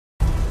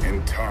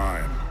In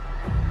time,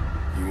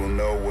 you will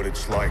know what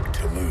it's like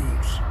to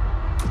lose.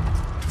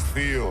 To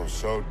feel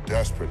so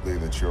desperately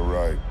that you're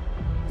right,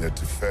 yet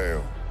to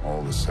fail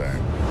all the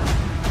same.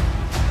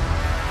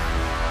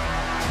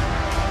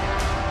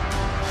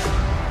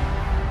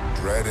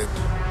 Dread it.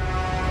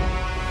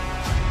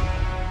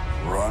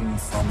 Run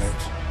from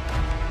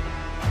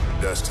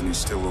it. Destiny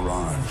still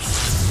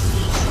arrives.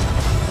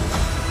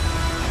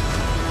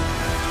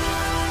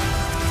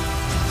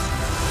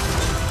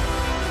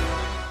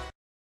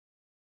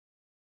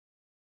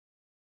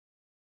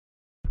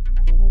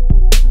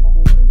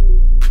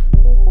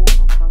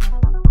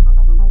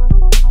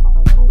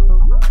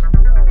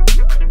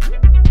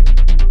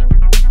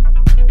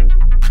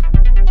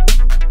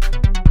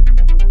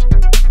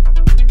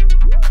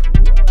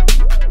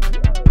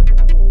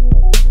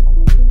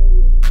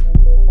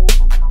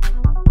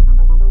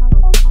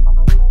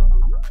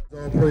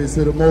 Praise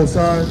to the Most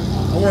High.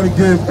 I want to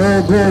give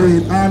all glory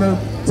and honor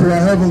to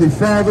our Heavenly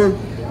Father,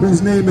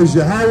 whose name is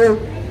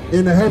Yahawah,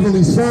 and the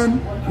Heavenly Son,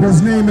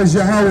 whose name is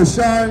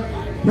Yahawah,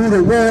 who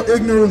the world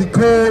ignorantly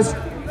calls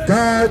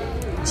God,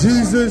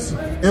 Jesus,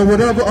 and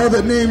whatever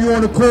other name you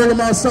want to call him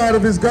outside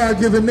of his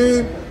God-given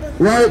name,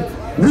 right?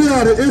 We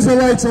are the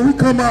Israelites, and we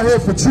come out here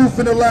for truth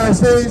in the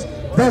last days.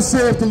 Thus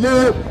saith the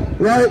Lord,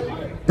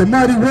 right? The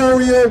mighty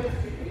warrior,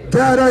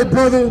 Godite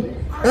brother,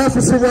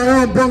 Officer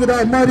Ryan, brung it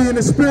out mighty in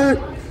the spirit.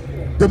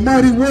 The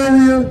mighty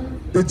warrior,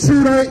 the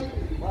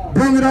Judite,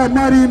 bring it out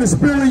mighty in the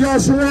spirit,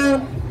 Yahawah.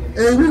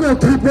 And we're going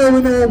to keep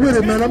rolling on with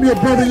it, man. I'm your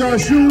brother,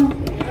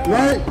 Yahshua,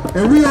 right?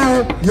 And we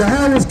are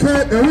Yahawah's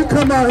camp, and we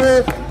come out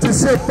here to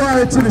set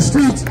fire to the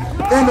streets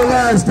in the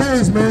last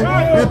days, man,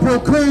 and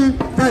proclaim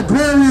that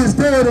glorious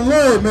day of the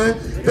Lord, man.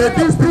 That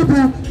these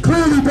people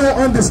clearly don't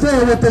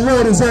understand what the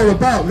Lord is all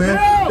about,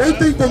 man. They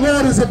think the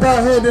Lord is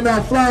about handing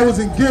out flowers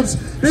and gifts.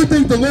 They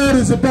think the Lord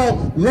is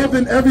about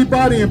loving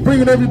everybody and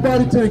bringing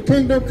everybody to the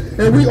kingdom,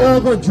 and we all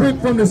gonna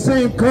drink from the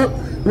same cup,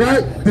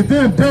 right? The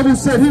damn devil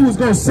said he was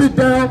gonna sit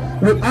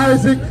down with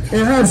Isaac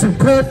and have some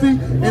coffee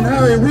and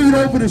how he read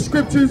over the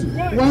scriptures,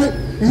 right?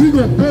 And he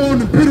gonna bore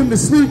him and put him to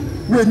sleep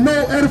with no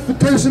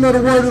edification of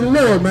the word of the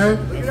Lord, man,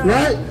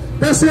 right?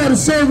 That's why the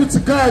servants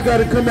of God got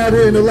to come out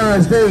here in the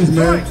last days,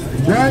 man,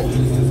 right?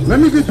 Let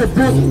me get the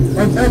book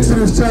of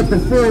Exodus chapter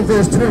 4,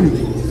 verse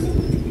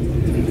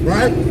 20,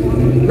 right?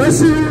 Let's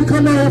see who will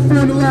come out here for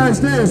in the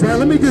last days, right?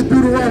 Let me get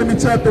Deuteronomy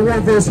chapter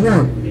 1, verse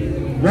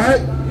 1,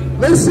 right?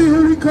 Let's see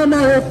who we come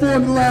out here for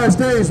in the last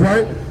days,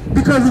 right?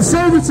 Because the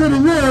servants of the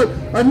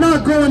Lord are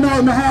not going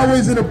out in the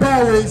highways and the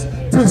byways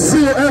to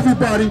seal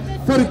everybody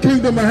for the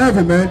kingdom of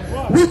heaven, man.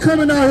 We're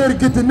coming out here to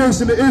get the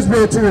nation of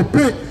Israel to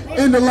repent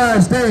in the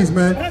last days,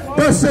 man.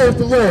 Thus saith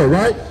the Lord,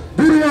 right?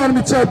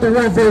 Deuteronomy chapter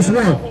 1, verse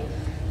 1.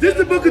 This is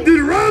the book of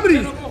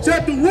Deuteronomy,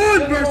 chapter 1,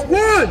 verse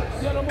 1.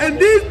 And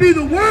these be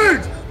the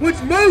words which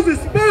Moses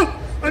spoke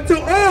unto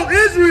all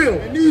Israel.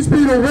 And these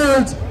be the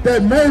words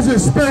that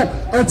Moses spoke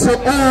unto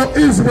all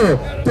Israel.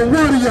 The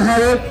word of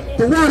Yahawah,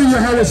 the word of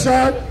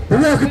Yahawah, the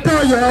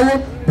Rakatah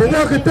Yahawah, the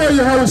Rakatah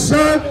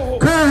Yahawah,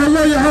 Kal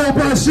Halal Yahawah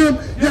B'Hashem,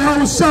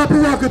 Yahawah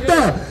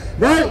Barakatah,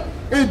 right?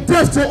 And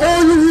death to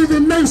all you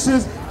heathen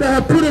nations that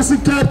have put us in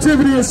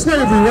captivity and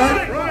slavery,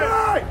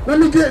 right? Let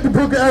me get the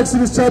book of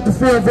Exodus chapter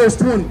 4, verse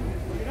 20.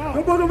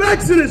 The book of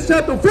Exodus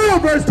chapter 4,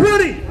 verse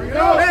 20.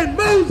 And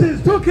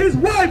Moses took his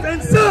wife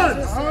and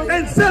sons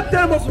and set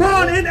them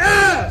upon an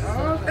ass.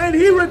 And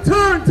he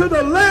returned to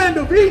the land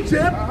of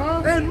Egypt.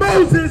 And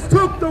Moses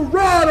took the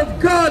rod of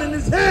God in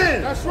his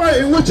hand. That's right.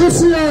 And what you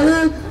see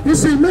out here, you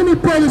see many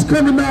brothers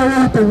coming out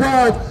here with the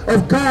rod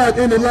of God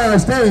in the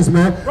last days,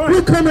 man.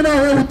 We're coming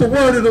out here with the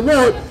word of the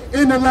Lord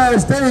in the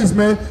last days,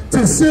 man,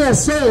 to seal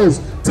souls,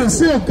 to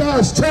seal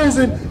God's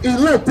chosen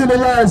elect in the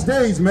last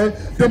days, man.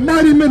 The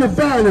mighty men of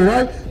valor,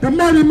 right? The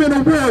mighty men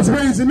of words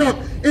raising up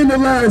in the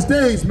last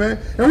days, man.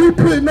 And we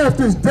putting off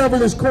this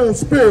devilish cold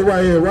spirit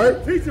right here, right?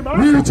 Read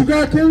what you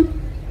got, King.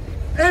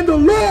 And the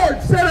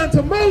Lord said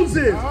unto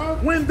Moses,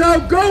 when thou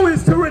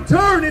goest to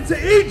return into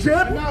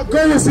Egypt. Thou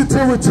goest to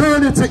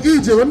return into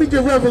Egypt. Let me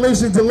get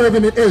Revelations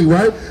 11 and 8,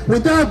 right?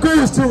 When thou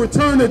goest to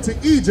return into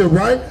Egypt,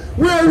 right?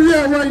 Where are we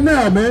at right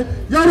now, man?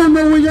 Y'all don't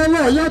know where y'all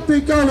are. Y'all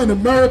think y'all in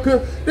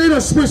America. They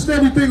done switched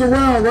everything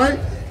around, right?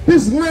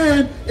 This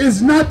land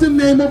is not the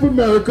name of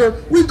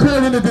America. We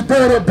calling it the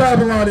daughter of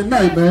Babylon at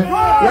night, man.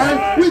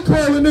 Right? We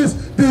calling this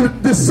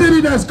the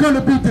city that's going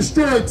to be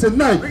destroyed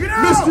tonight.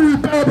 Mystery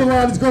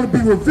Babylon is going to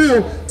be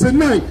revealed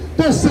tonight.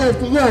 Thus saith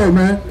the Lord,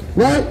 man.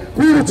 Right?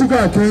 Read what you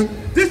got, King.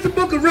 This is the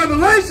book of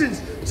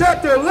Revelations,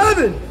 chapter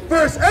 11,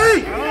 verse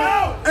 8.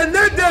 And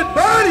their dead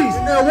bodies.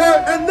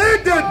 And their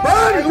dead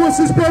bodies. What's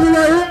this brother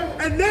right here?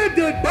 And their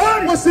dead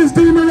bodies. What's this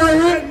demon right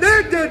here? And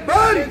their dead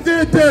bodies. And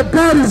their dead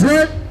bodies,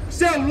 right?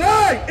 Shall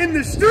lie in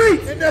the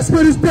streets. And that's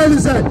where this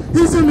brother's at.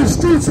 He's in the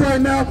streets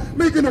right now,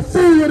 making a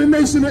fool of the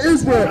nation of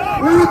Israel.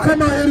 When we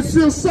come out here to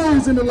seal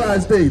souls in the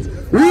last days.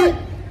 Right?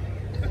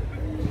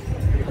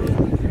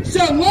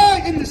 Shall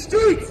lie in the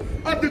streets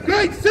of the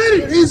great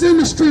city. He's in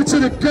the streets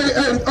of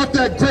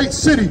that great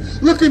city,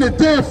 looking at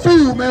their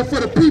food, man,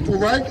 for the people,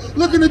 right?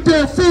 Looking at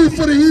their food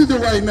for the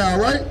heathen right now,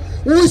 right?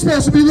 when we're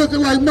supposed to be looking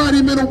like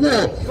mighty men of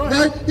war,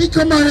 right? He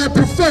come out here and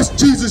profess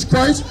Jesus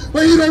Christ,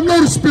 but he don't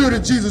know the spirit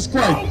of Jesus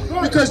Christ.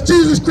 Because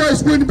Jesus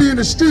Christ wouldn't be in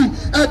the street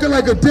acting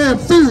like a damn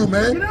fool,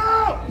 man.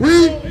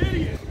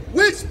 Read.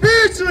 Which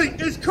spiritually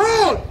is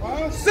called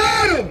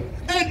Sodom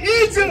and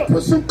Egypt.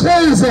 Put some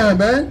clothes on,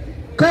 man.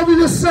 Cover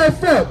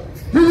yourself up.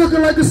 You're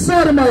looking like a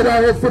sodomite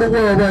out here for the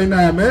world right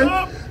now,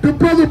 man. The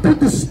brother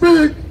put the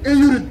spirit in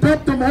you to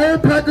dump them whole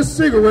pack of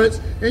cigarettes,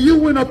 and you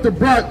went up the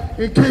block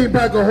and came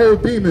back a whole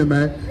demon,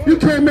 man. You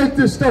can't make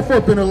this stuff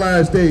up in the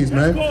last days,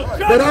 man.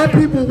 But our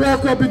people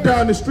walk up and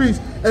down the streets.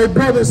 Hey,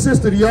 brother and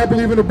sister, do y'all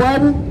believe in the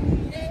Bible?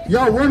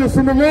 Y'all running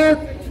from the Lord?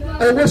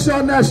 Hey, what's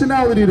y'all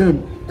nationality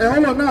then? Hey,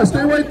 hold on, nah,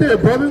 stay right there,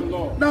 brother.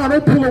 Nah,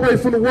 don't pull away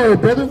from the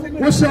word, brother.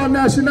 What's y'all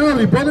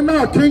nationality, brother?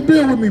 Nah, can't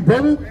deal with me,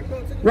 brother.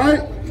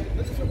 Right?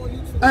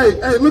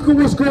 Hey, look at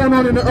what's going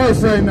on in the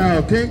earth right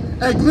now, King.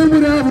 Hey,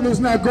 Glenwood Avenue's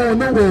not going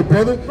nowhere,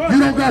 brother. You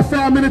don't got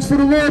 5 minutes for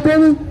the Lord,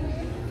 brother?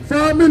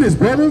 5 minutes,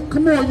 brother.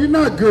 Come on, you're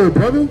not good,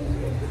 brother.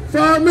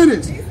 5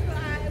 minutes.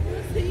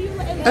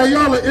 Hey,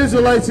 y'all are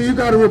Israelites, and you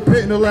got to repent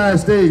in the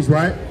last days,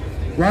 right?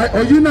 Right?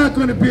 Or you're not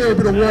going to be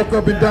able to walk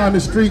up and down the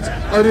streets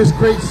of this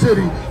great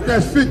city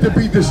that's fit to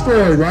be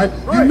destroyed, right?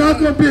 You're not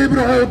going to be able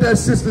to hold that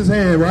sister's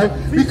hand, right?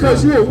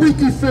 Because you're a weak,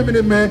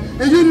 effeminate man,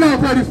 and you're not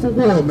ready for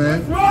war,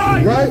 man.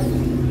 Right?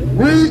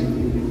 Read.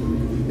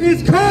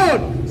 It's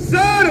called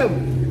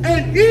Sodom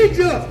and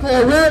Egypt.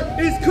 Correct.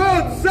 It's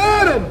called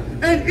Sodom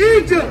and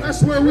Egypt.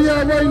 That's where we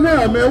are right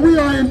now, man. We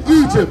are in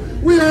Egypt.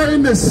 We are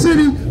in the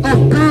city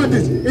of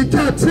bondage, in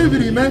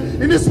captivity,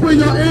 man. And this is where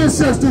your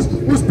ancestors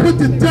was put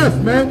to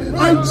death, man.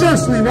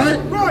 Unjustly, right?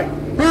 Right.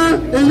 Huh?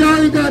 And y'all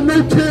ain't got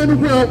no care in the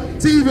world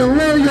to even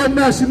learn your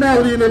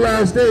nationality in the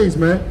last days,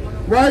 man.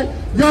 Right?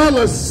 Y'all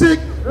are sick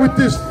with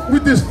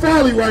this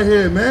folly right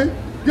here, man.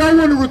 Y'all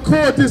want to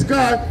record this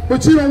guy,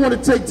 but you don't want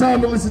to take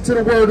time to listen to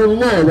the word of the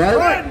Lord,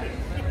 right?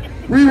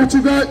 Read what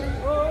you got.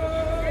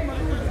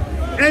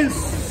 And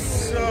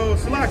so,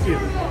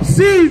 Salakia,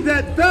 see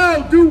that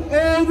thou do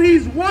all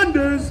these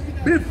wonders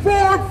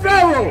before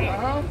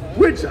Pharaoh,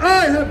 which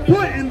I have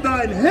put in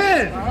thine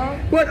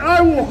hand, but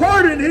I will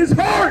harden his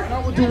heart.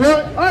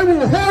 I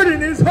will harden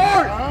his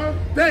heart,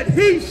 that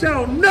he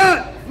shall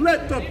not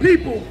let the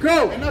people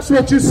go. And that's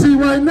what you see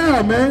right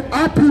now, man.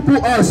 Our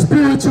people are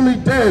spiritually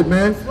dead,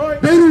 man.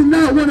 They do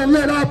not want to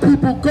let our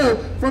people go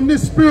from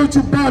this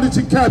spiritual bondage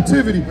and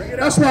captivity.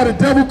 That's why the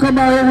devil come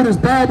out here with his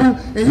Bible,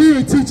 and he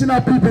ain't teaching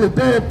our people a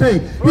damn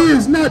thing. He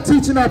is not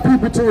teaching our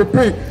people to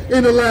repent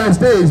in the last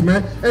days,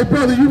 man. Hey,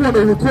 brother, you want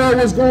to record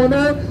what's going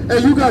on? Hey,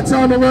 you got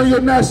time to learn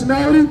your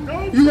nationality?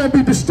 You're going to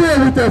be destroyed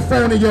with that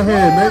phone in your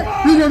hand,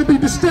 man. You're going to be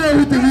destroyed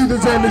with the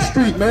heathens on the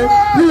street, man.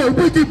 You're a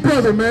wicked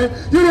brother, man.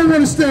 You don't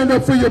want to stand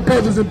up for your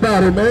brothers in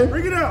battle, man.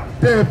 Bring it out.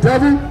 Damn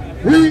devil.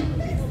 Read.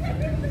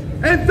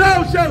 And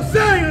thou shalt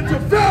say unto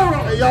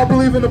Pharaoh. Hey, y'all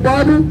believe in the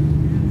Bible?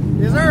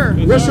 Yes, sir.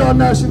 What's your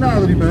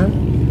nationality,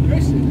 man?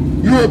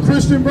 Christian. You a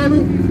Christian,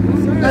 brother?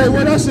 Hey,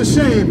 well, that's a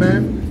shame,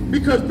 man.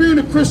 Because being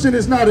a Christian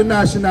is not a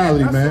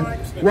nationality, man.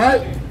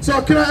 Right?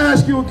 So can I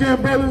ask you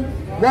again, brother?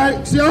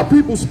 Right? See, our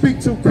people speak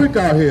too quick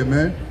out here,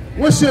 man.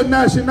 What's your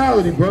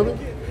nationality, brother?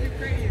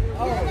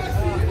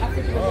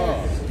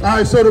 All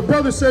right, so the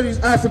brother said he's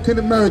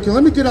African-American.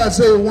 Let me get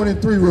Isaiah 1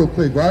 and 3 real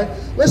quick, right?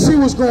 Let's see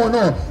what's going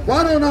on.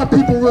 Why don't our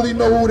people really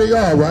know who they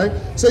are, right?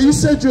 So you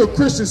said you're a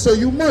Christian, so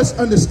you must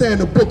understand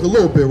the book a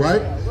little bit,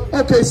 right?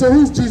 Okay, so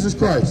who's Jesus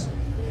Christ?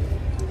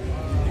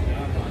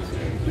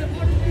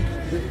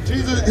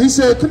 Jesus, he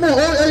said, come on,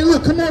 oh, hey,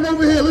 look, come on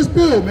over here, let's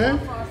build, man.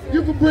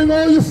 You can bring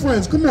all your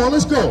friends. Come on,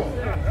 let's go.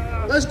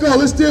 Let's go,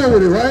 let's deal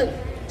with it, right?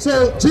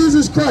 So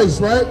Jesus Christ,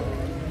 right?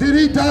 Did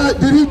he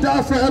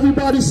die for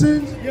everybody's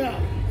sins? Yeah.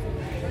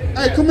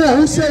 Hey, come on,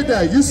 who said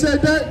that? You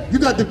said that? You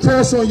got the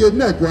cross on your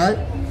neck, right?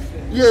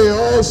 Yeah,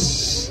 oh,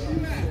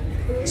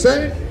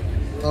 say it?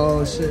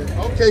 Oh, shit.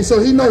 Okay, so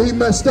he know he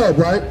messed up,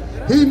 right?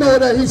 He know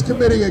that he's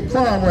committing a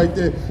crime right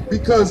there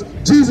because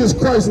Jesus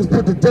Christ was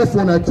put to death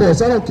on that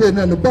cross. I don't care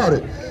nothing about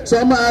it. So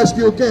I'm going to ask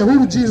you again, who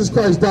did Jesus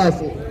Christ die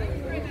for?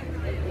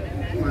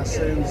 My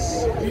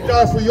sins. He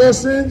died for your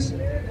sins?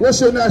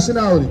 What's your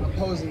nationality?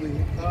 Supposedly.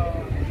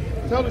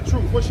 Tell the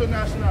truth. What's your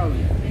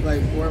nationality?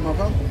 Like, where am I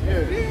from?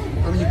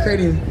 Yeah. I'm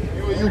Ukrainian.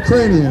 You're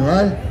Ukrainian,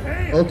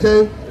 right?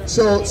 Okay.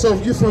 So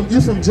you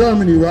from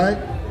Germany, right?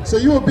 So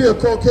you would be a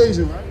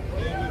Caucasian, right?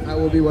 I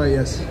will be white,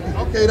 yes.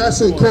 Okay, that's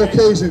a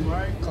Caucasian,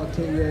 right?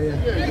 Caucasian,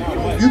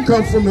 yeah. You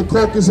come from the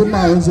Caucasus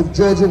Mountains of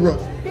Georgia,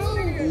 Russia.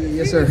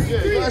 Yes, sir.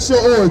 Yeah, that's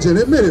your origin.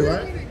 Admit it,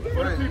 right?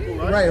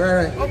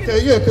 Right. Okay,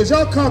 yeah, because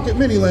y'all conquered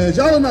many lands.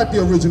 Y'all are not the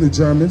original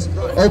Germans,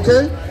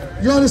 okay?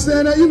 You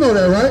understand that? You know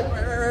that, right?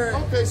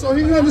 Okay, so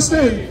he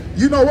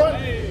understands. You know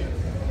what?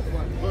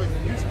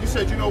 You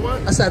said you know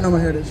what? I said I know my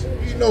heritage.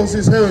 He knows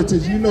his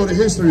heritage. You know the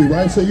history,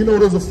 right? So you know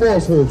those are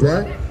falsehoods,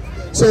 right?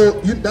 So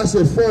that's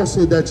a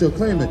falsehood that you're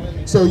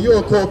claiming. So you're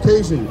a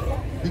Caucasian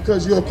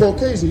because you're a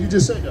Caucasian. You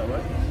just said that,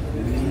 right?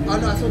 Oh,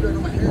 no, I told you I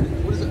know my heritage.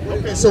 What is it?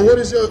 Okay, so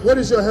what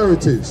is your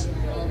heritage?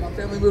 My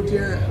family moved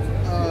here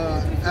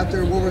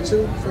after World War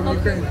II from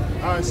Ukraine.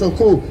 All right, so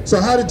cool. So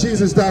how did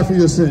Jesus die for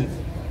your sin?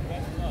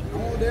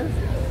 there.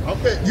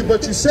 Okay,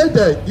 but you said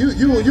that.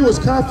 You was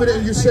confident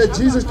and you said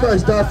Jesus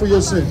Christ died for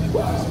your sins.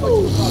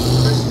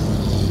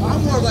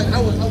 I'm more like I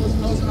was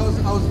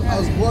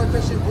born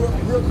Christian,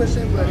 real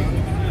Christian, but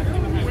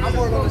I'm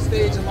more on the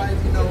stage in life,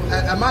 you know.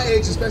 At my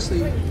age,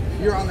 especially,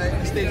 you're on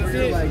that stage where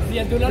you're like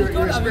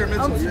you're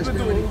experimental, you're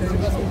experimenting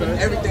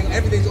things.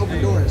 Everything's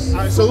open doors.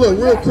 All right, so look,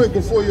 real quick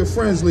before your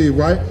friends leave,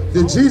 right?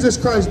 Did Jesus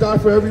Christ die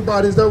for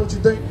everybody? Is that what you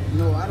think?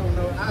 No, I don't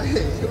know.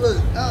 Look,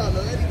 I don't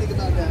know anything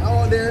about that. I'm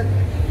on there.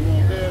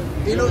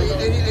 You know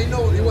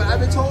what I've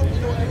been told? You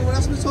know what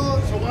else been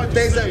told?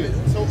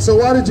 So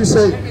why did you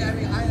say? I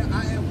mean,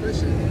 I am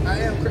Christian. I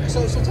am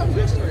Christian. So tell me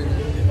your story.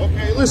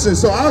 Okay, listen.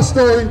 So our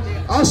story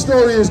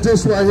is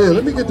this right here.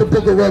 Let me get the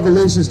book of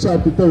Revelations,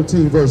 chapter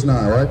 13, verse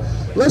 9. Right?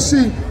 Let's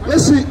see.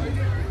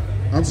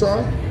 I'm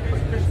sorry.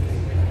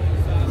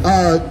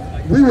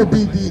 We will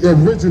be the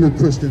original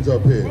Christians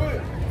up here.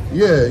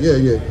 Yeah.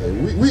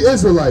 We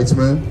Israelites,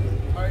 man.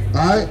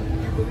 All right.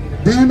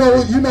 Do you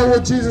know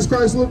what Jesus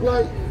Christ looked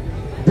like?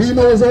 Do you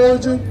know his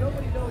origin?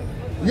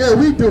 Yeah,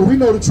 we do. We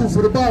know the truth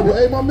of the Bible.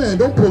 Hey, my man,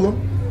 don't pull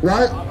him,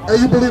 right? Hey,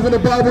 you believe in the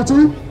Bible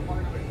too?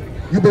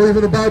 You believe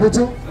in the Bible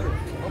too?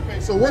 Okay,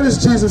 so what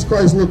does Jesus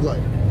Christ look like?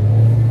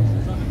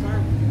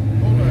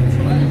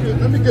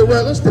 Let me get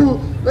right. Let's prove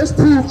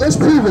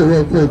it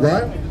real quick,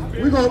 right?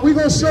 We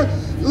gonna show.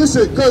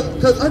 Listen,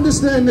 cause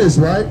understand this,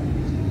 right?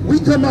 We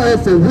come out here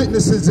for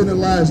witnesses in the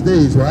last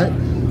days, right?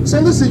 So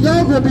listen,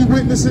 y'all gonna be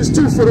witnesses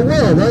too for the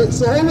world, right?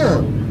 So hold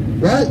on.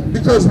 Right?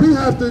 Because we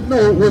have to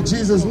know what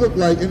Jesus looked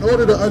like in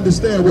order to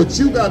understand what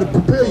you got to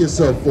prepare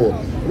yourself for.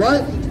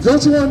 Right?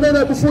 Don't you want to know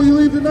that before you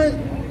leave tonight?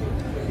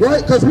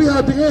 Right? Because we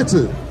have the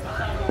answer.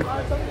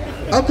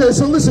 Okay,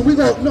 so listen,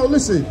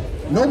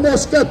 no more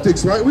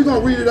skeptics, right? We're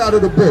going to read it out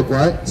of the book,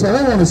 right? So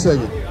hold on a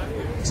second.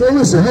 So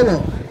listen, hold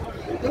on.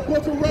 The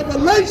book of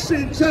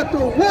Revelation, chapter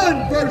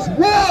 1, verse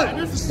 1.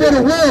 This is for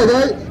the world,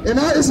 right? And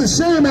it's a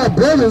shame our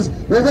brothers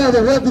would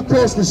rather walk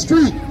across the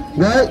street,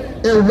 right,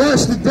 and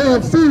watch the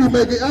damn food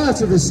make an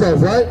ass of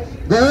itself, right?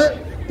 Go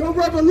ahead. The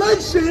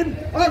revelation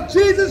of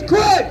Jesus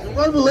Christ. The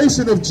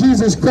revelation of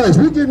Jesus Christ.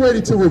 We're getting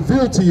ready to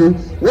reveal to you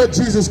what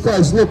Jesus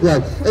Christ looked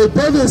like. Hey,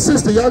 brother and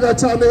sister, y'all got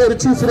time to hear the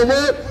truth of the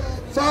Lord?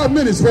 5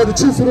 minutes for the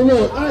truth of the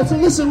Lord. All right, so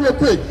listen real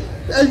quick.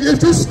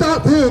 If you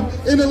stop him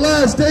in the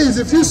last days,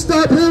 if you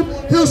stop him,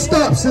 he'll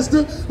stop,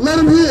 sister. Let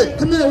him hear it.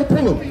 Come here, we'll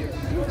pull him.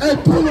 Hey,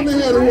 pull him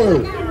and hear the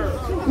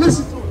word.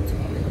 Listen.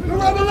 The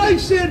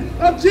revelation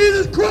of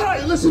Jesus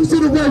Christ. Listen to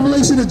the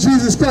revelation of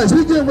Jesus Christ.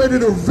 We're getting ready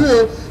to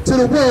reveal to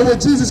the world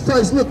what Jesus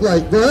Christ looked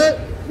like, go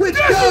ahead. Which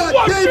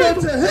God gave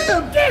unto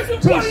him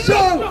to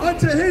show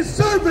unto his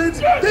servants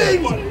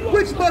things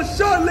which must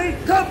shortly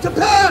come to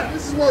pass.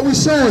 This is what we're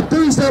showing,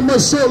 things that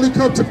must shortly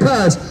come to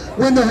pass.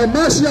 When the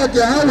Hamashiach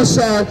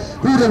Yahawah,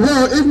 who the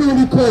world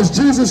ignorantly calls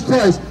Jesus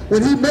Christ,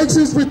 when he makes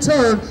his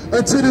return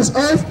unto this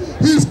earth,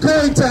 he's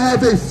going to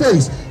have a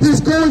face.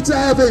 He's going to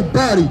have a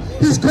body.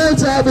 He's going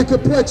to have a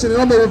complexion,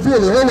 and I'm going to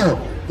reveal it. Hold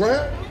on. Go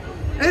ahead.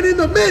 And in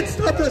the midst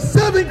of the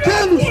 7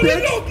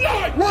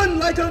 candlesticks, one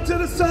like unto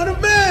the Son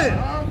of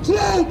Man,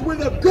 clothed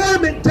with a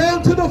garment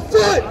down to the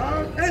foot,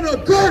 and a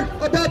girt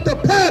about the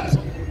paps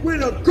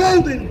with a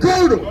golden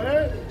girdle.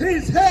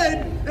 His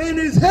head and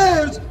his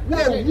hairs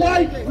were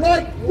white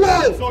like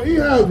wool. So he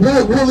had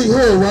white woolly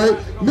hair,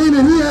 right?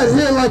 Meaning he had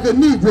hair like a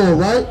Negro,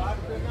 right?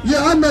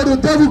 Yeah, I know the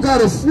devil got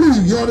a flea,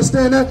 you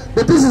understand that?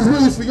 But this is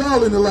really for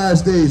y'all in the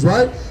last days,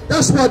 right?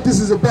 That's what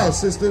this is about,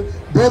 sister.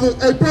 Brother,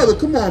 hey brother,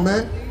 come on,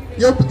 man.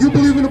 You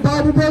believe in the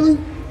Bible, brother?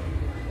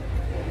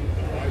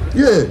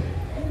 Yeah.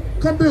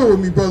 Come build with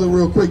me, brother,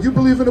 real quick. You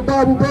believe in the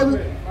Bible,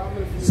 brother?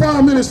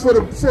 5 minutes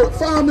for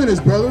 5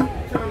 minutes, brother.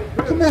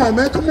 Come on,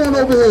 man. Come on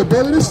over here,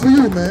 brother. This is for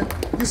you, man.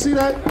 You see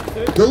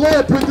that? The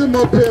Lord put them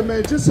up here,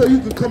 man, just so you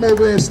can come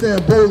over here and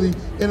stand boldly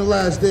in the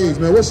last days,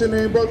 man. What's your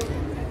name, brother?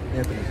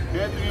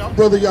 Anthony. I'm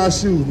brother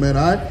Yahawah, man,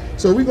 all right?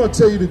 So we're going to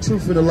tell you the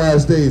truth in the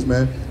last days,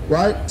 man,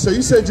 right? So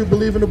you said you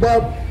believe in the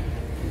Bible?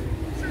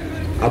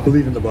 I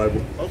believe in the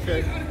Bible.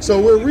 Okay. So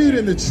we're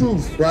reading the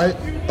truth, right,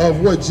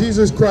 of what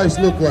Jesus Christ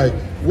looked like.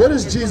 What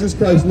does Jesus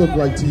Christ look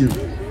like to you?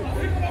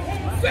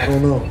 I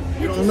don't know.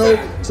 You don't know?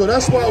 So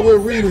that's why we're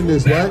reading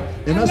this, right?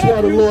 And that's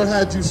why the Lord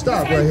had you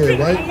stop right here,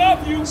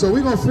 right? So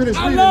we're going to finish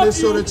reading this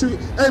so that you...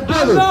 Hey,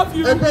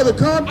 brother,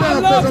 calm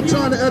down because I'm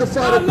trying to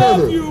edify the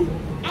brother.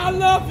 I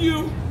love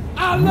you.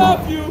 I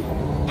love you.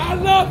 I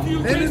love you.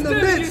 And in the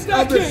midst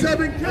of the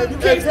 7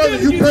 candlesticks, hey,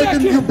 brother,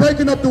 you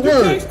breaking up the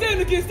word.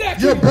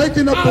 You're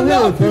breaking up the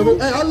word, brother.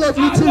 Hey, I love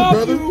you too,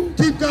 brother.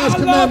 Keep God's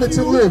commandment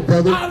to live,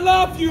 brother. I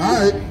love you. All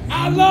right.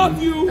 I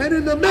love you. And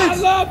in the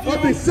midst of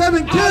the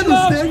 7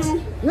 candlesticks,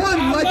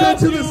 one like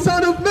unto the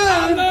Son of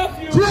Man,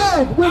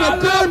 clothed with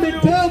a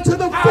garment down to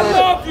the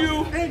foot,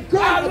 and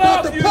girt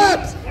about the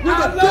paps with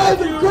a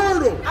golden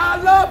girdle.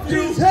 I love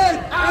you. His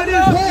head and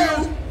his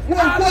hairs were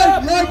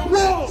white like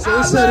wool. So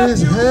it said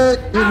his head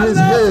and his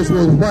hairs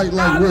were white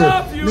like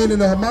wool. Meaning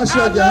the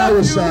Hamashiach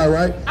Yahawah,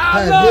 right,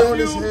 had hair on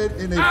his head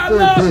and a full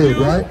beard,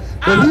 right?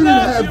 But he didn't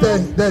have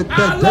that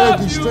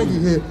doggy, stringy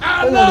hair.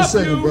 Hold on a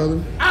second,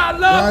 brother. I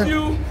love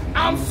you.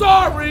 I'm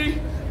sorry.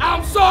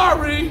 I'm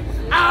sorry.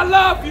 I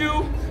love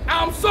you.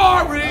 I'm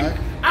sorry.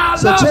 I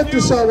love you. So check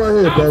this out right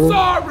here, brother. I'm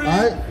sorry. All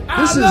right?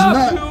 This is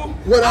not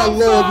what our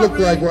Lord looked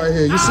like right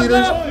here. You see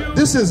this?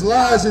 This is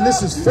lies and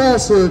this is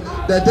falsehood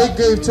that they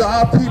gave to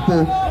our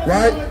people,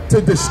 right?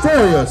 To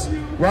destroy us,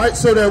 right?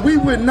 So that we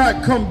would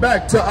not come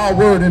back to our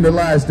word in the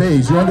last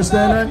days. You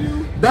understand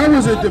that? That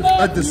was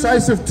a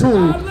decisive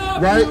tool,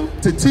 right?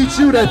 To teach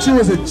you that you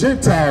as a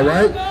Gentile,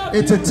 right?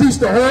 And to teach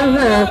the whole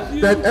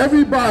world that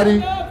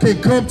everybody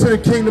can come to the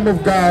kingdom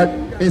of God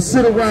and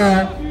sit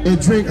around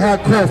and drink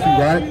hot coffee,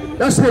 right?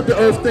 That's what the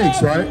earth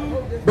thinks, right?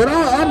 But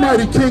our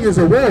mighty king is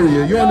a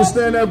warrior. You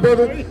understand that,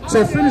 brother?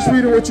 So finish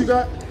reading what you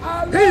got.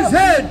 His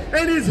head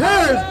and his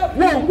hairs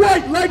were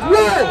white like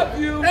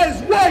wool,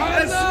 as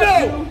white as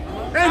snow,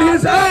 and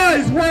his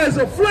eyes were as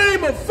a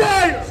flame of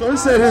fire. So he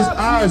said his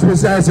eyes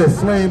was as a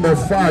flame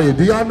of fire.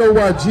 Do y'all know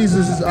why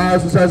Jesus'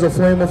 eyes was as a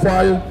flame of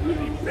fire?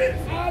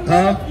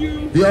 Huh?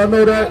 Do y'all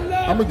know that?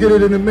 I'm going to get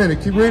it in a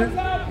minute. Keep reading.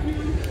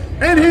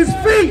 And his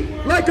feet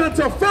like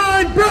unto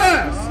fine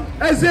brass,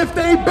 as if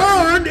they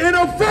burned in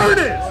a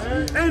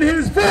furnace, and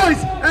his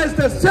voice as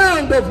the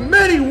sound of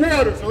many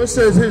waters. So it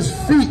says his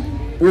feet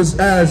was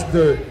as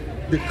the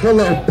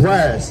color of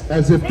brass,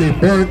 as if they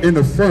burned in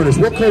a furnace.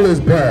 What color is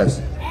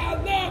brass?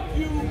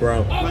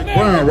 Brown. Like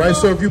brown, right?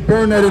 So if you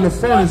burn that in the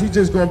furnace, he's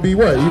just going to be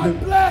what? Even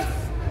bless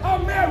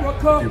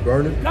America. You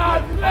burn it?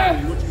 God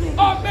bless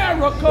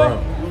America.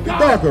 Brown. Be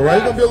darker,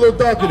 right? He's going to be a little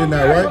darker than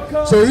that,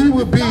 right? So he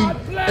would be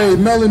a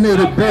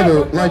melanated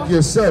brother like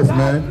yourself,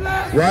 man.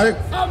 Right?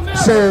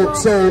 So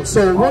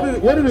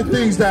what are the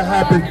things that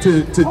happened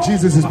to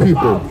Jesus'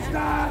 people?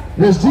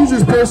 Was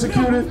Jesus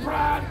persecuted?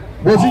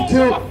 Was he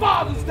killed?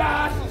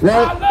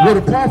 Right? Were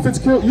the prophets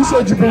killed? You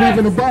said you believe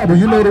in the Bible.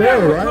 You know the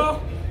word, right?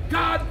 All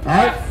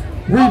right?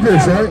 Read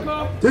this,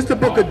 right? This is the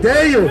book of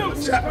Daniel.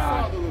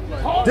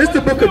 This is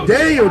the book of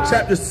Daniel,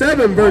 chapter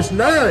 7, verse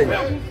 9.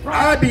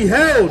 I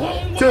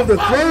beheld till the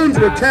thrones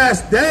were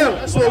cast down.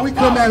 That's what we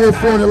come out here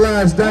for in the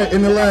last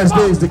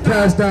days, to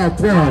cast down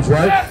thrones,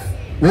 right?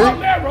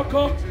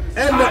 America.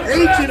 And the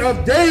Ancient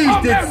of Days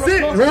did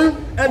sit. Who?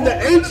 And the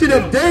Ancient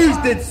of Days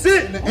did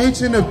sit. And the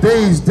Ancient of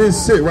Days did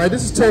sit, right?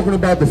 This is talking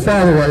about the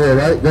Father right here,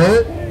 right? Go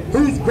ahead.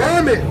 Whose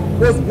garment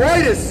was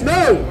white as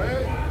snow,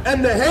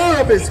 and the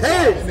hair of his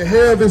head. And the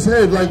hair of his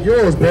head like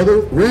yours,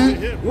 brother.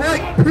 Read.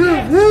 Like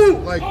pure wool.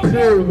 Like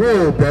pure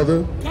wool,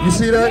 brother. You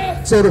see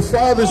that? So the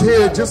Father's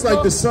hair, just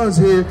like the Son's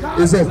hair,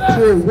 is of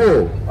pure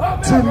wool.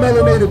 Two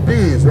melanated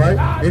beings, right?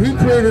 And he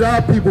created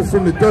our people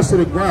from the dust of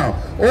the ground.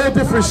 All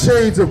different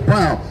shades of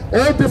brown.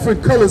 All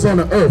different colors on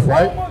the earth,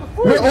 right?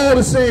 We're all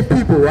the same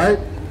people, right?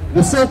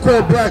 The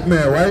so-called black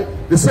man, right?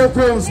 The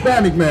so-called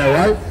Hispanic man,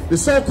 right? The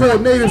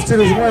so-called natives to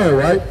this land,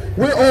 right?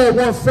 We're all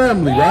one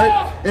family,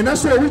 right? And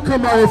that's what we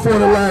come out here for in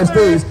the last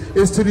days,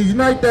 is to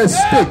unite that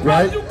stick,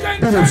 right?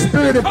 Through the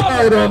spirit and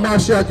power of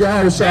Mashiach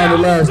Yahawah in the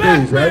last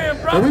days, right?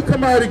 And we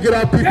come out here to get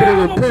our people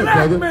to repent,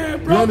 brother.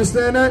 You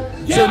understand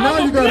that? So now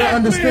you got to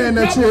understand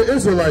that you're an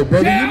Israelite,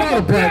 brother. You're not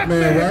a black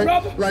man,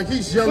 right? Like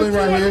he's yelling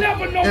right here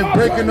and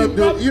breaking up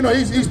the, you know,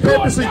 he's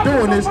purposely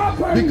doing this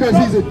because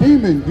he's a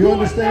demon. You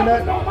understand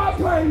that? All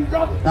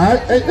right?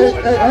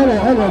 Hey,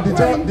 hold on. Did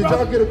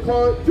y'all get a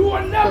card? You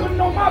will never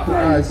know my pain.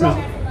 All right,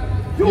 sister.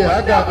 Yeah,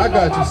 I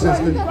got you,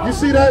 sister. You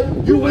see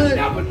that? You win.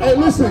 Hey,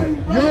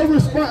 listen, your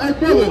response, hey,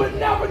 brother.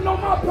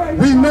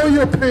 We know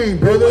your pain,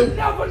 brother.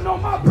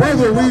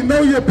 Brother, we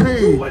know your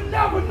pain.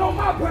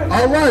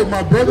 All right,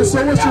 my brother.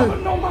 So what's your?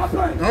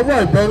 All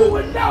right,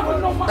 brother.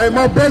 Hey,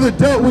 my brother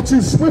dealt with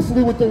you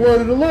swiftly with the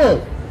word of the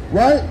Lord,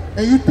 right?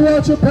 And you threw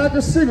out your pack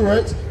of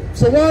cigarettes.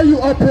 So why are you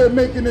up here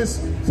making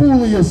this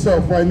fool of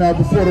yourself right now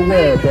before the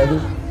world,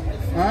 brother?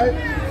 All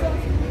right.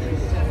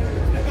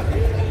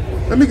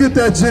 Let me get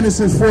that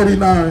Genesis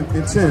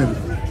 49:10.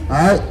 All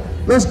right,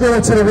 let's go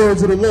into the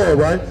words of the Lord,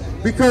 right?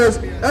 Because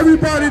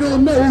everybody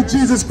don't know who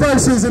Jesus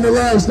Christ is in the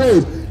last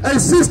days. Hey,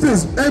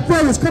 sisters, hey,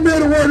 brothers, come hear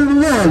the word of the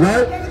Lord,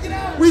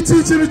 right? We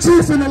teaching the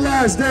truth in the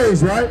last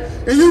days, right?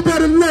 And you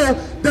better know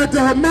that the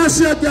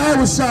Hamashiach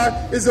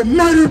Yahawah is a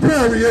mighty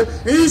warrior,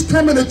 and he's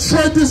coming to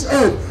tread this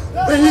earth,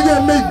 and he's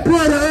gonna make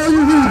blood of all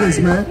you heathens,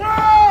 man.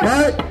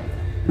 Right?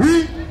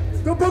 Read.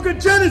 The book of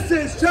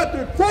Genesis,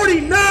 chapter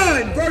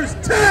 49, verse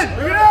 10.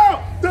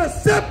 The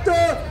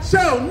scepter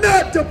shall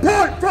not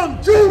depart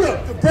from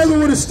Judah. The brother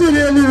would have stood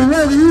here a little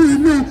longer. He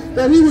knew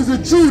that he was a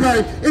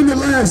Judite in the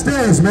last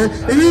days, man.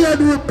 And he had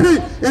to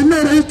repent and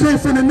know that he came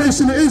from the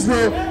nation of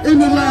Israel in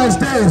the last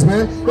days,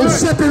 man. And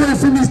separate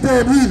from these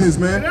damn heathens,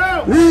 man.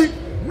 Read.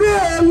 Nor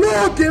a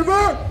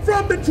lawgiver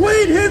from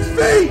between his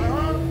feet.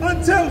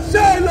 Until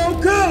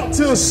Shiloh comes.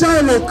 Till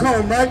Shiloh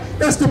come, right?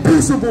 That's the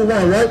peaceable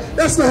one, right?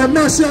 That's the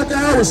Hamashiach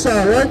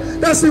Yahawah,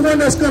 right? That's the one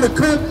that's going to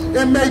come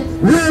and make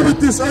war with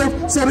this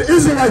earth so the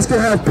Israelites can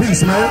have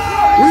peace,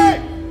 man.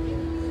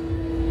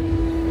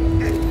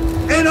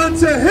 And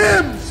unto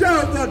him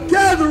shall the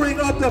gathering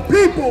of the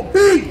people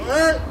be,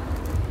 right?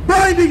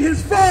 Binding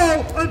his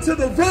foal unto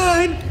the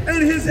vine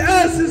and his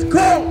ass's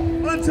colt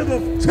unto the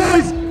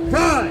choice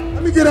vine.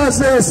 Let me get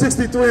Isaiah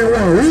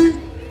 63:1. Read.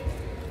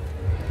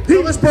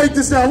 So let's break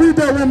this down. Read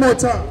that one more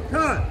time.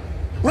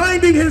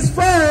 Binding his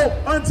foal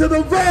unto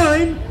the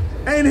vine,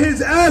 and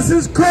his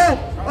ass's colt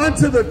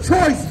unto the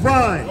choice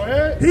vine.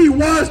 He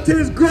washed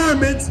his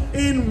garments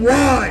in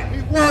wine.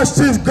 He washed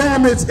his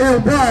garments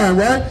in wine,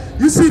 right?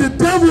 You see the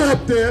devil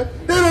up there,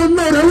 they don't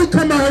know that we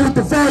come out here with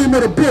the volume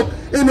of the book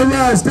in the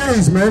last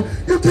days, man.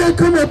 You can't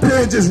come up here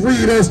and just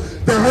read us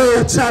the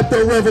whole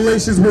chapter of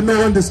Revelations with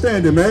no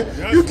understanding,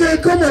 man. You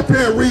can't come up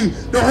here and read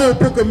the whole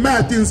book of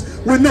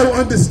Matthews with no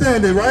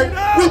understanding, right?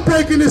 We're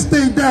breaking this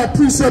thing down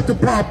precept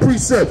upon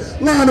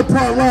precept, line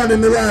upon line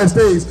in the last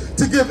days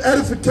to give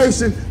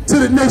edification to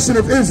the nation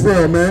of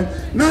Israel, man.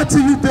 Not to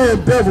you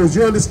damn devils,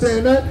 you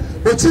understand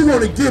that? But you're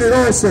going to get it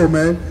also,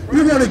 man.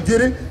 You're going to get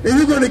it, and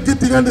you're going to get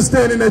the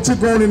understanding that you're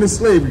going into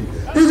slavery.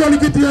 You're going to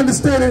get the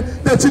understanding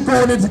that you're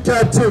going into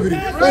captivity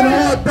and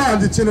hard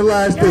bondage in the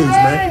last days,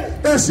 man.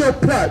 That's your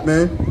plot,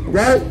 man,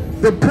 right?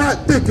 The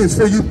plot thickens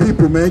for you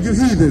people, man. You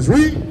heathens.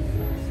 Read.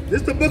 This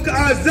is the book of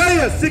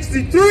Isaiah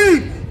 63,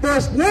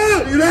 verse 1.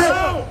 You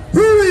know,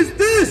 who is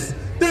this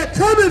that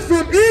cometh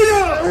from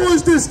Edom? Who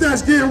is this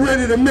that's getting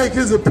ready to make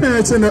his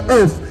appearance in the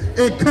earth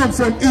and come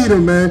from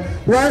Edom, man?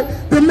 Right?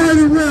 The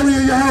mighty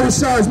warrior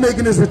Yahawah is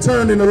making his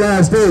return in the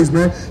last days,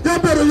 man. Y'all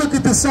better look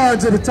at the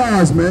signs of the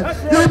times, man.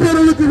 Y'all better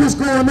look at what's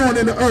going on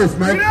in the earth,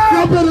 man.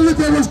 Y'all better look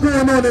at what's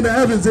going on in the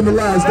heavens in the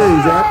last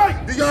days,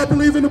 right? Do y'all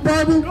believe in the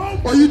Bible?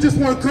 Or you just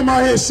want to come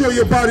out here and show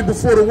your body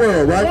before the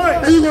world, right?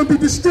 And you're going to be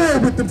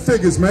destroyed with them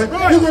figures, man.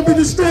 You're going to be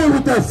destroyed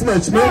with that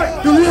flesh,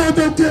 man. The Lord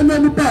don't care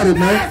nothing about it,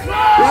 man.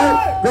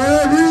 Right? Go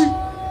ahead, read.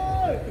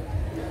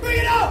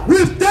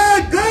 With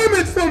dyed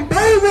garments from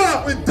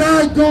Bozrah. With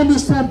dyed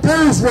garments from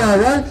Bozrah,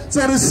 right?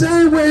 So the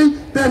same way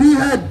that he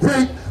had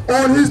break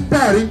on his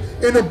body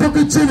in the book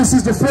of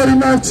Genesis, the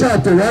 49th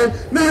chapter,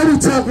 right? Now we're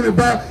talking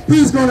about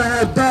he's going to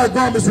have dyed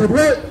garments with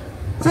what?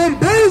 From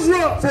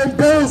Bozrah. From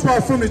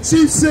Bozrah, from the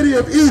chief city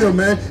of Edom,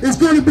 man. It's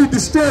going to be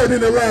destroyed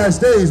in the last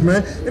days,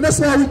 man. And that's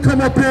why we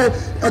come up here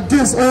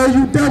against all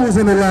you devils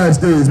in the last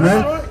days,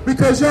 man.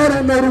 Because y'all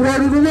don't know the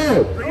word of the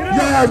Lord. Y'all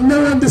have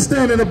no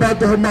understanding about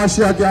the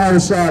Hamashiach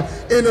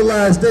Yahawah in the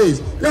last days.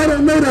 Y'all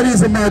don't know that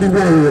he's a mighty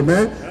warrior,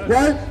 man.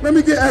 Right? Let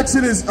me get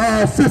Exodus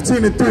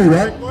 15 and 3,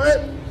 right? Go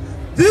ahead.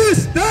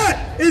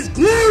 That is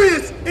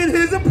glorious in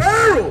his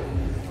apparel,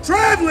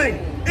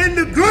 traveling in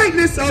the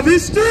greatness of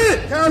his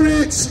strength.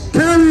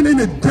 Carrying in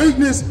the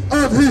greatness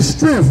of his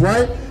strength,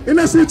 right? And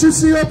that's what you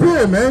see up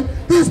here, man.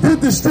 He's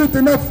put the strength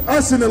in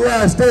us in the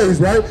last days,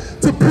 right?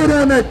 To put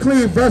on that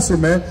clean vessel,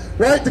 man.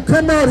 Right? To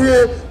come out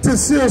here to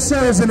seal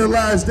souls in the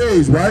last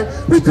days, right?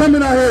 We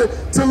coming out here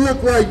to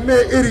look like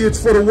mere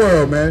idiots for the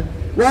world, man.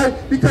 Right?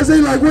 Because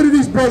they like, what are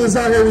these brothers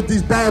out here with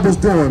these Bibles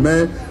doing,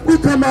 man? We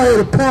come out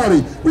here to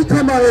party. We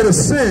come out here to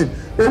sin.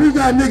 But we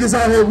got niggas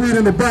out here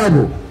reading the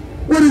Bible.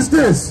 What is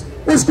this?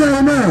 What's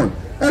going on?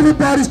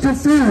 Everybody's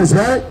confused,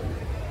 right?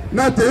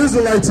 Not the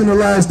Israelites in the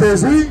last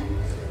days.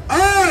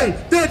 I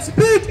that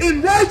speak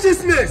in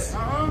righteousness,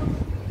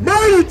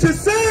 mighty to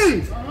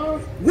save.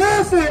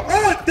 Wherefore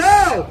art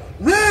thou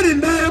red in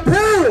thy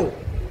apparel,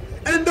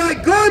 and thy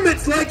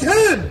garments like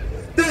him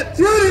that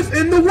threadeth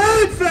in the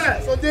wine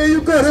fat? So there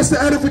you go. That's the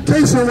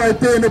edification right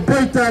there in the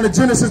breakdown of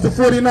Genesis, the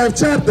 49th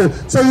chapter.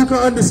 So you can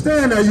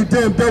understand that, you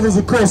damn devils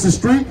across the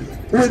street.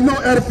 With no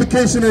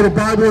edification of the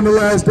Bible in the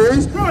last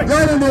days. Y'all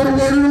don't know the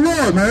word of the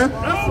Lord, man.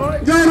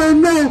 Y'all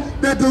don't know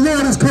that the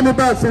Lord is coming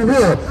back from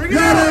war.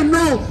 Y'all don't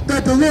know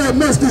that the Lord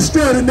must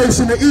destroy the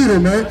nation of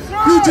Edom, man.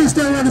 You just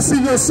don't want to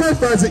see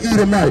yourself as an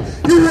Edomite.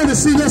 You want to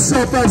see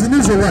yourself as an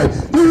Israelite.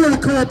 You want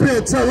to come up here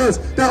and tell us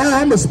that, oh,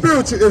 I'm a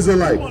spiritual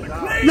Israelite.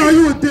 No,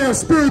 you a damn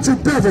spiritual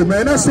devil,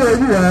 man. That's all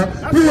you are.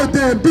 You a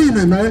damn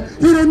demon, man.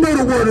 You don't know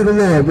the word of the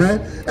Lord,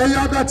 man. Hey,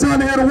 y'all got time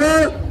to hear the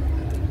word?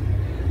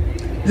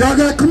 Y'all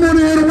got, come on and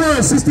hear the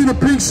word, sister in the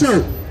pink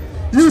shirt.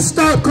 You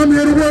stop, come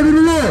hear the word of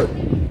the Lord.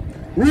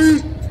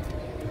 Read.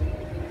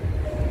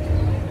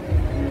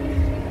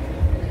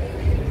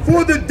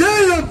 For the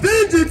day of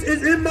vengeance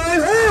is in my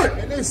heart.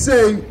 And they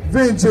say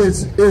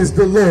vengeance is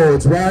the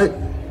Lord's, right?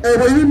 Hey,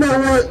 well, you know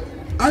what?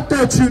 I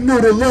thought you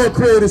knew the Lord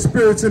created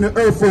spirits in the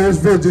earth for his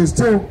vengeance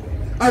too.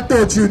 I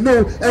thought you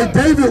knew. Hey,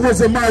 David was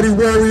a mighty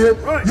warrior.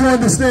 You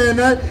understand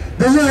that?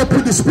 The Lord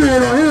put the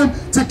spirit on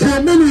him to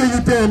kill many of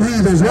you damn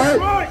heathens,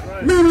 right?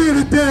 Many of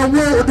the damn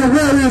the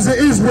warriors of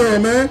Israel,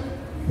 man.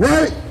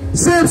 Right?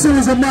 Samson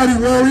was a mighty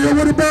warrior.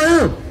 What about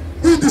him?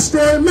 He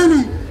destroyed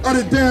many of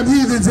the damn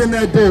heathens in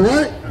that day,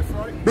 right?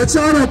 But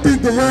y'all don't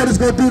think the Lord is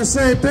going to do the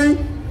same thing?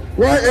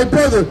 Right? Hey,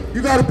 brother,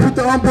 you got to put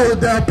the umbrella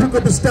down, pick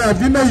up the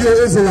staff. You know you're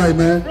an Israelite,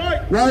 man.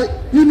 Right?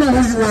 You know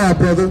who you are,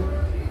 brother.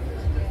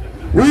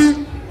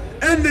 Read.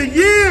 And the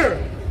year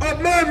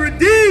of my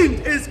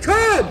redeemed is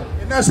come.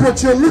 And that's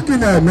what you're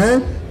looking at,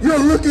 man. You're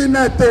looking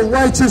at the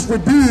righteous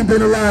redeemed in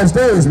the last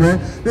days, man.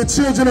 The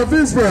children of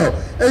Israel.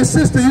 Hey,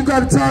 sister, you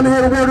got time to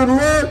hear the word of the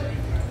Lord?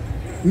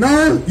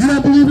 No? You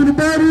don't believe in the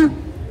Bible?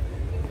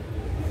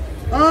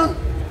 Huh?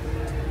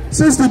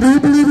 Sister, do you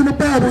believe in the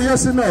Bible,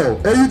 yes or no?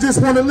 Hey, you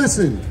just want to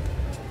listen?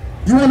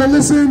 You want to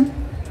listen?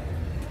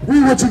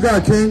 Read what you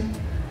got, King.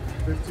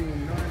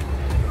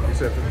 15:9. You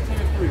said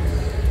 15:3.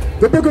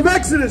 The book of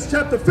Exodus,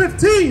 chapter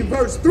 15,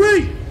 verse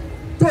 3.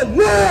 The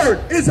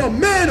Lord is a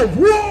man of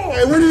war.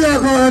 Hey, when are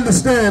y'all going to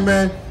understand,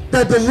 man,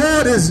 that the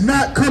Lord is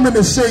not coming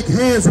to shake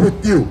hands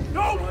with you?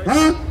 No.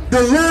 Huh?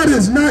 The Lord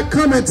is not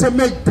coming to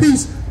make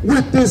peace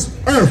with this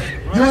earth.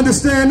 You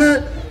understand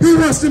that? He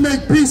wants to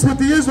make peace with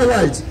the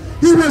Israelites.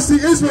 He wants the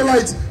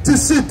Israelites to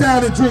sit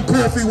down and drink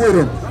coffee with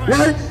him,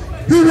 right?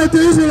 He wants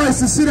the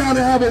Israelites to sit down and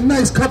have a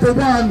nice cup of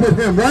wine with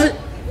him, right?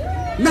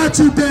 Not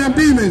you damn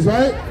demons,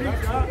 right?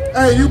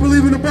 Hey, you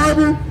believe in the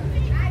Bible?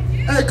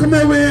 Hey, come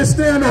over here and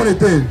stand on it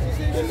then.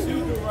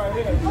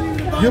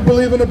 You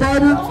believe in the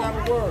Bible?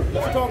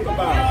 Let's talk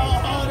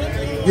about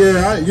it.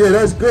 Yeah,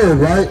 that's good,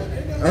 right?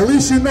 At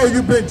least you know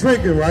you've been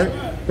drinking, right?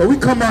 But we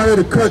come out here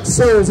to cut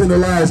souls in the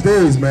last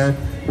days, man,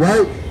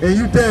 right? And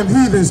you damn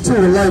heathens too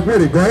are like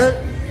with it, go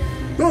ahead.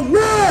 The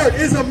Lord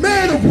is a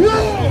man of war.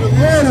 The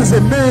Lord is a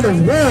man of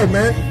war,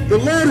 man. The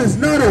Lord is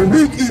not a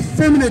weak,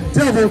 effeminate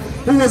devil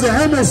who was a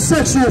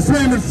homosexual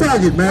flaming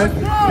faggot, man.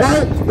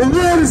 Right? The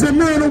Lord is a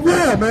man of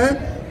war, man.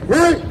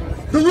 Right?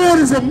 The Lord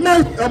is a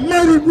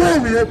mighty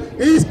warrior,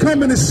 and he's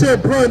coming to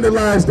shed blood in the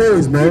last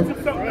days, man.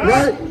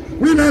 Right?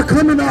 We're not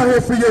coming out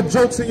here for your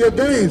jokes and your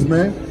games,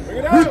 man.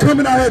 We're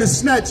coming out here to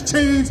snatch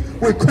chains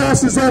with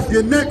crosses off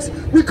your necks.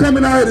 We're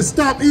coming out here to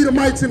stop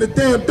Edomites in the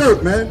damn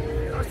dirt, man.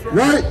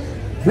 Right?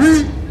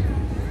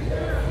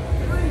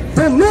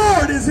 The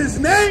Lord is his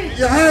name.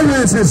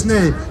 Yahawah is his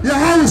name.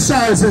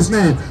 Yahawah is his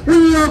name.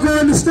 We all gonna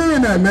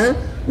understand that, man.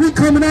 We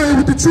coming out here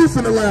with the truth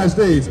in the last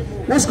days.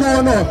 What's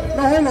going on?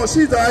 No, hold on.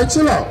 She's all right.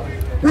 Chill out.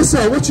 What's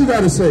up? What you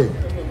got to say?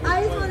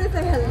 I just want to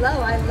say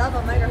hello. I love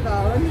a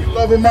microphone. You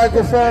love a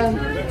microphone?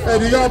 Hey,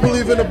 do y'all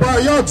believe in the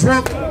Bible? Y'all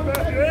drunk? All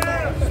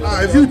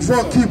right, if you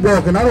drunk, keep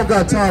walking. I don't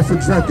got time for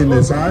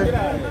drunkenness, all right?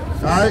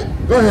 All right?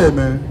 Go ahead,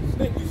 man.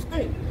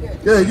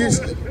 Yeah, you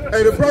stink.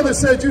 Hey, the brother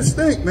said you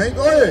stink, man.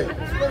 Go ahead.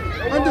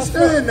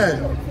 Understand that.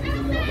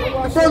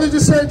 The brother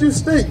just said you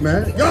stink,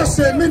 man. Y'all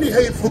said many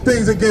hateful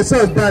things against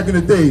us back in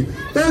the day.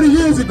 30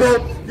 years ago,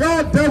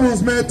 y'all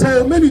devils, man,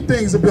 told many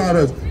things about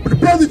us. But the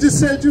brother just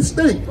said you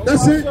stink.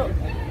 That's it. Go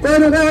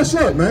ahead and wash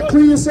up, man.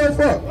 Clean yourself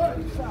up.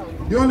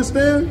 You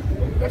understand?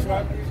 That's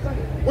right.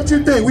 What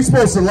you think? We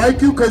supposed to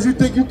like you because you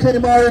think you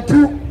came out here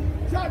cute?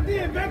 Go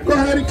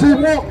ahead and keep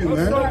walking,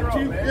 man.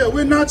 Yeah,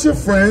 we're not your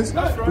friends,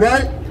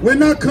 right? We're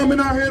not coming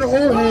out here to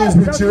hold hands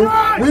with you.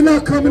 We're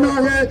not coming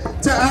out here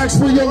to ask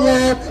for your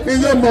love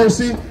and your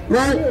mercy,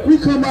 right? We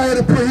come out here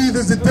to put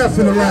heathens to death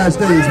in the last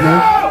days,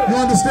 man. You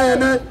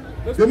understand that?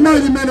 The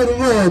mighty men of the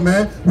Lord,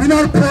 man. We're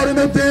not a part of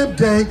no damn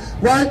gang,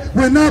 right?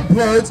 We're not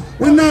Bloods.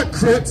 We're not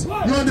Crips. You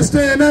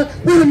understand that?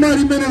 We're the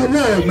mighty men of the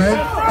Lord, man.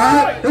 All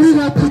right? And we're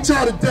going to put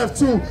y'all to death,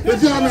 too,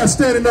 if y'all not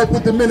standing up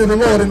with the men of the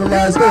Lord in the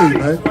last days,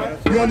 man.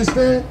 You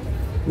understand?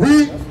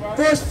 Read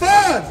verse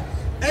 5.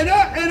 And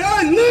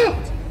I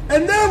looked,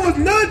 and there was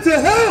none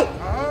to help.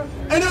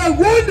 And I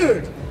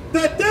wondered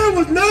that there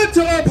was none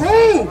to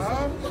uphold.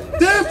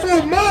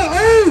 Therefore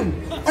my own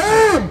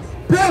arm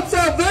brought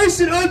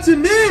salvation unto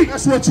me.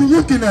 That's what you're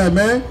looking at,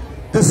 man.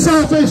 The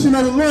salvation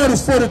of the Lord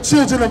is for the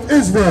children of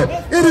Israel.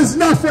 It is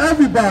not for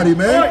everybody,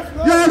 man.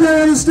 Y'all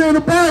don't understand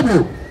the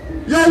Bible.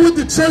 Y'all went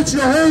to church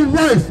your whole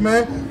life,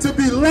 man, to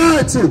be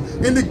lied to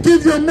and to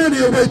give your money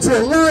away to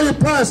a lying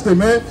pastor,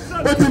 man.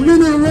 But the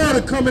men of the Lord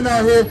are coming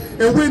out here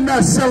and we're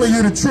not selling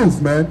you the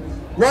truth, man.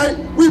 Right?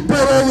 We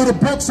bought all of the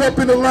books up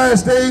in the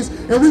last days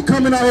and we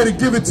coming out here to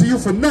give it to you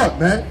for naught,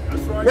 man.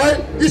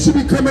 Right? You should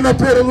be coming up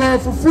here to learn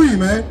for free,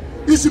 man.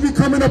 You should be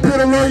coming up here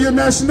to learn your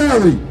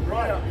nationality.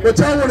 But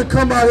y'all want to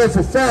come out here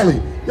for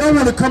folly. Y'all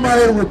want to come out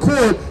here to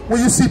record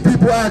when you see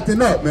people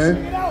acting up,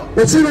 man.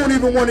 But you don't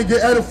even want to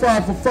get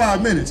edified for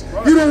 5 minutes.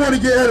 You don't want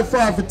to get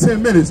edified for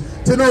 10 minutes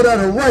to know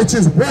that a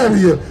righteous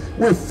warrior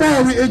with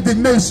fiery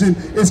indignation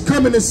is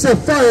coming to set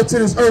fire to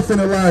this earth in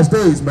the last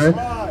days, man.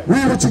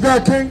 Read what you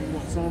got, King.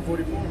 Psalm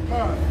 44.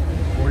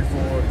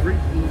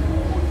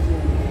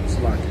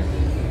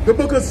 44:3. The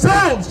book of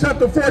Psalms,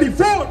 chapter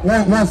 44.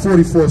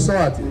 144,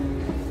 Salati.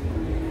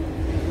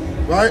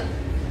 Right?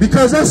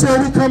 Because that's what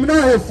we're coming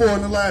out here for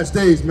in the last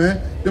days, man.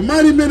 The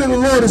mighty men of the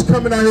Lord is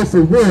coming out here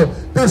for real.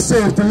 Thus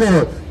saith the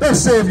Lord.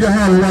 Thus saith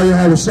Yahawah,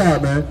 Yahawah,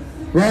 man.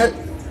 Right?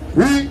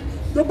 Read.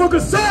 The book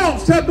of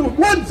Psalms, chapter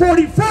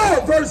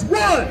 144, verse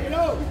 1.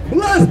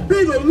 Blessed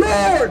be the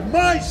Lord,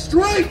 my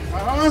strength,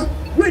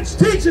 which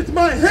teacheth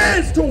my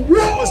hands to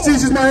war. Which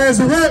teaches my hands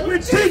to what?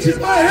 Which teaches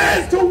my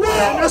hands to war.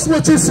 That's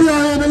what you see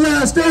out here in the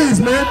last days,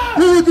 man.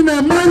 You're looking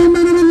at mighty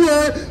men of the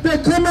Lord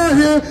that come out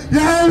here,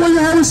 Yahawah,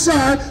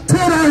 Yahawah,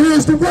 taught our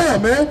hands to war,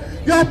 man.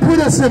 Y'all put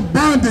us in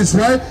bondage,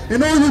 right?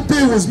 And all you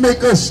did was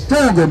make us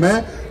stronger,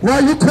 man.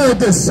 Right? You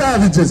called us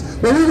savages.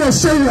 But we're going to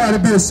show you how to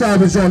be a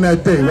savage on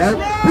that day, right?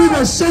 We're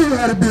going to show you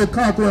how to be a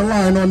conquering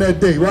lion on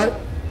that day, right?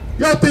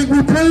 Y'all think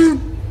we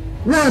playing?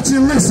 Watch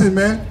and listen,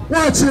 man.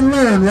 Watch and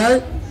learn,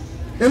 right?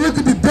 And look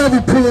at the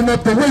devil pulling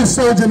up the race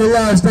soldier in the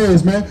last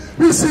days, man.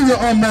 We see your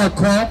unmarked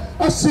car.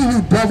 I see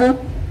you, devil.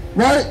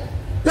 Right?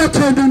 Y'all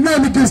can't do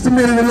nothing against the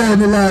men of the Lord in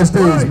the last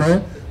days,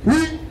 man.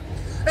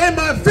 And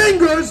my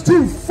fingers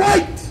to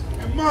fight.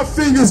 And my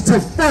fingers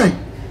to fight.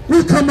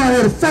 We come out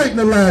here to fight in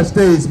the last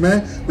days,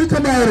 man. We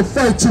come out here to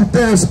fight you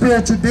damn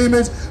spiritual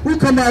demons. We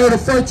come out here to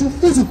fight you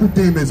physical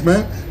demons,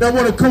 man, that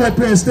want to come up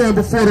here and stand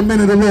before the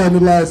men of the Lord in the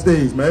last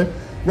days, man.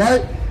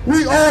 Right?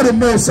 We are the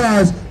most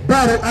sized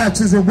battle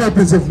axes and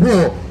weapons of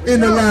war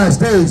in the last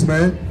days,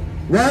 man.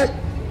 Right?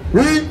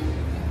 Read.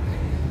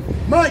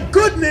 My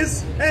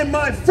goodness and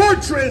my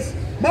fortress,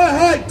 my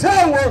high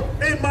tower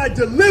and my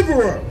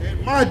deliverer.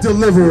 My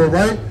deliverer,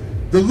 right?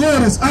 The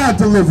Lord is our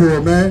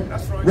deliverer, man.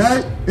 That's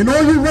right. And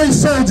all you race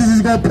soldiers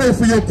is going to pay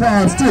for your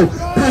crimes, too.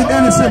 Putting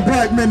innocent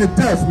black men to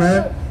death,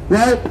 man.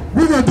 Right?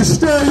 We're going to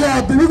destroy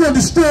y'all. We're going to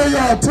destroy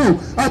y'all, too.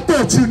 I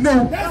thought you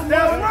knew. That's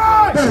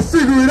right. Better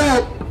figure it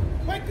out.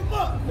 Wake them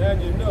up. Now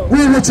you know.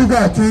 Read what you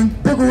got, King.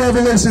 Book of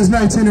Revelations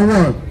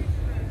 19:1.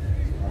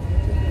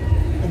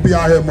 Won't be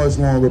out here much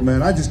longer,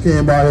 man. I just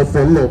came out here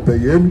for a little bit,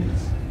 you hear me?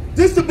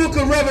 This is the book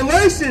of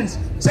Revelations,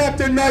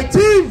 chapter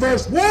 19,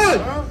 verse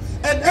 1.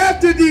 And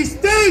after these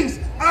things,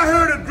 I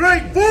heard a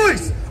great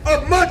voice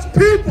of much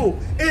people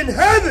in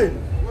heaven.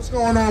 What's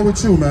going on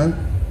with you, man?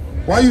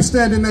 Why you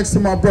standing next to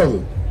my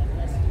brother?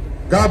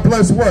 God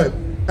bless what?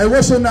 Hey,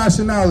 what's your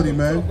nationality,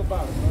 man?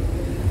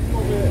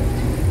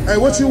 Hey,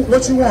 what you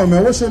want,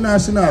 man? What's your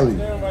nationality?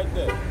 Stand right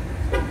there.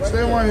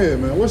 Stand right here,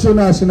 man. What's your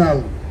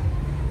nationality?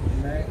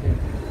 American.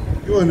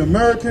 You're an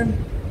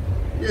American?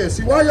 Yeah,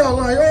 see, why y'all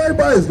lying? Oh,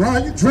 everybody's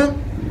lying. You drunk?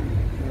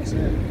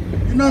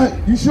 You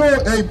not? You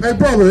sure? Hey,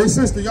 brother, hey,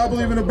 sister, y'all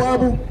believe in the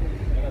Bible?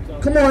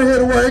 Come on here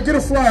to work. Hey, get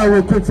a flyer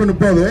real quick from the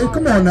brother. Hey,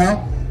 come on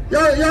now.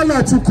 Y'all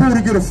not too cool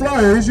to get a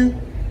flyer, is you?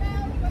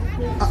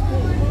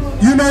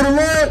 You know the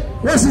Lord?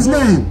 What's his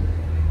name?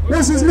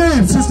 What's his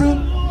name, sister?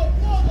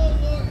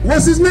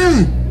 What's his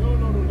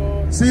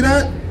name? See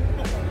that?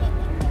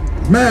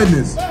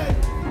 Madness.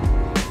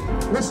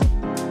 What's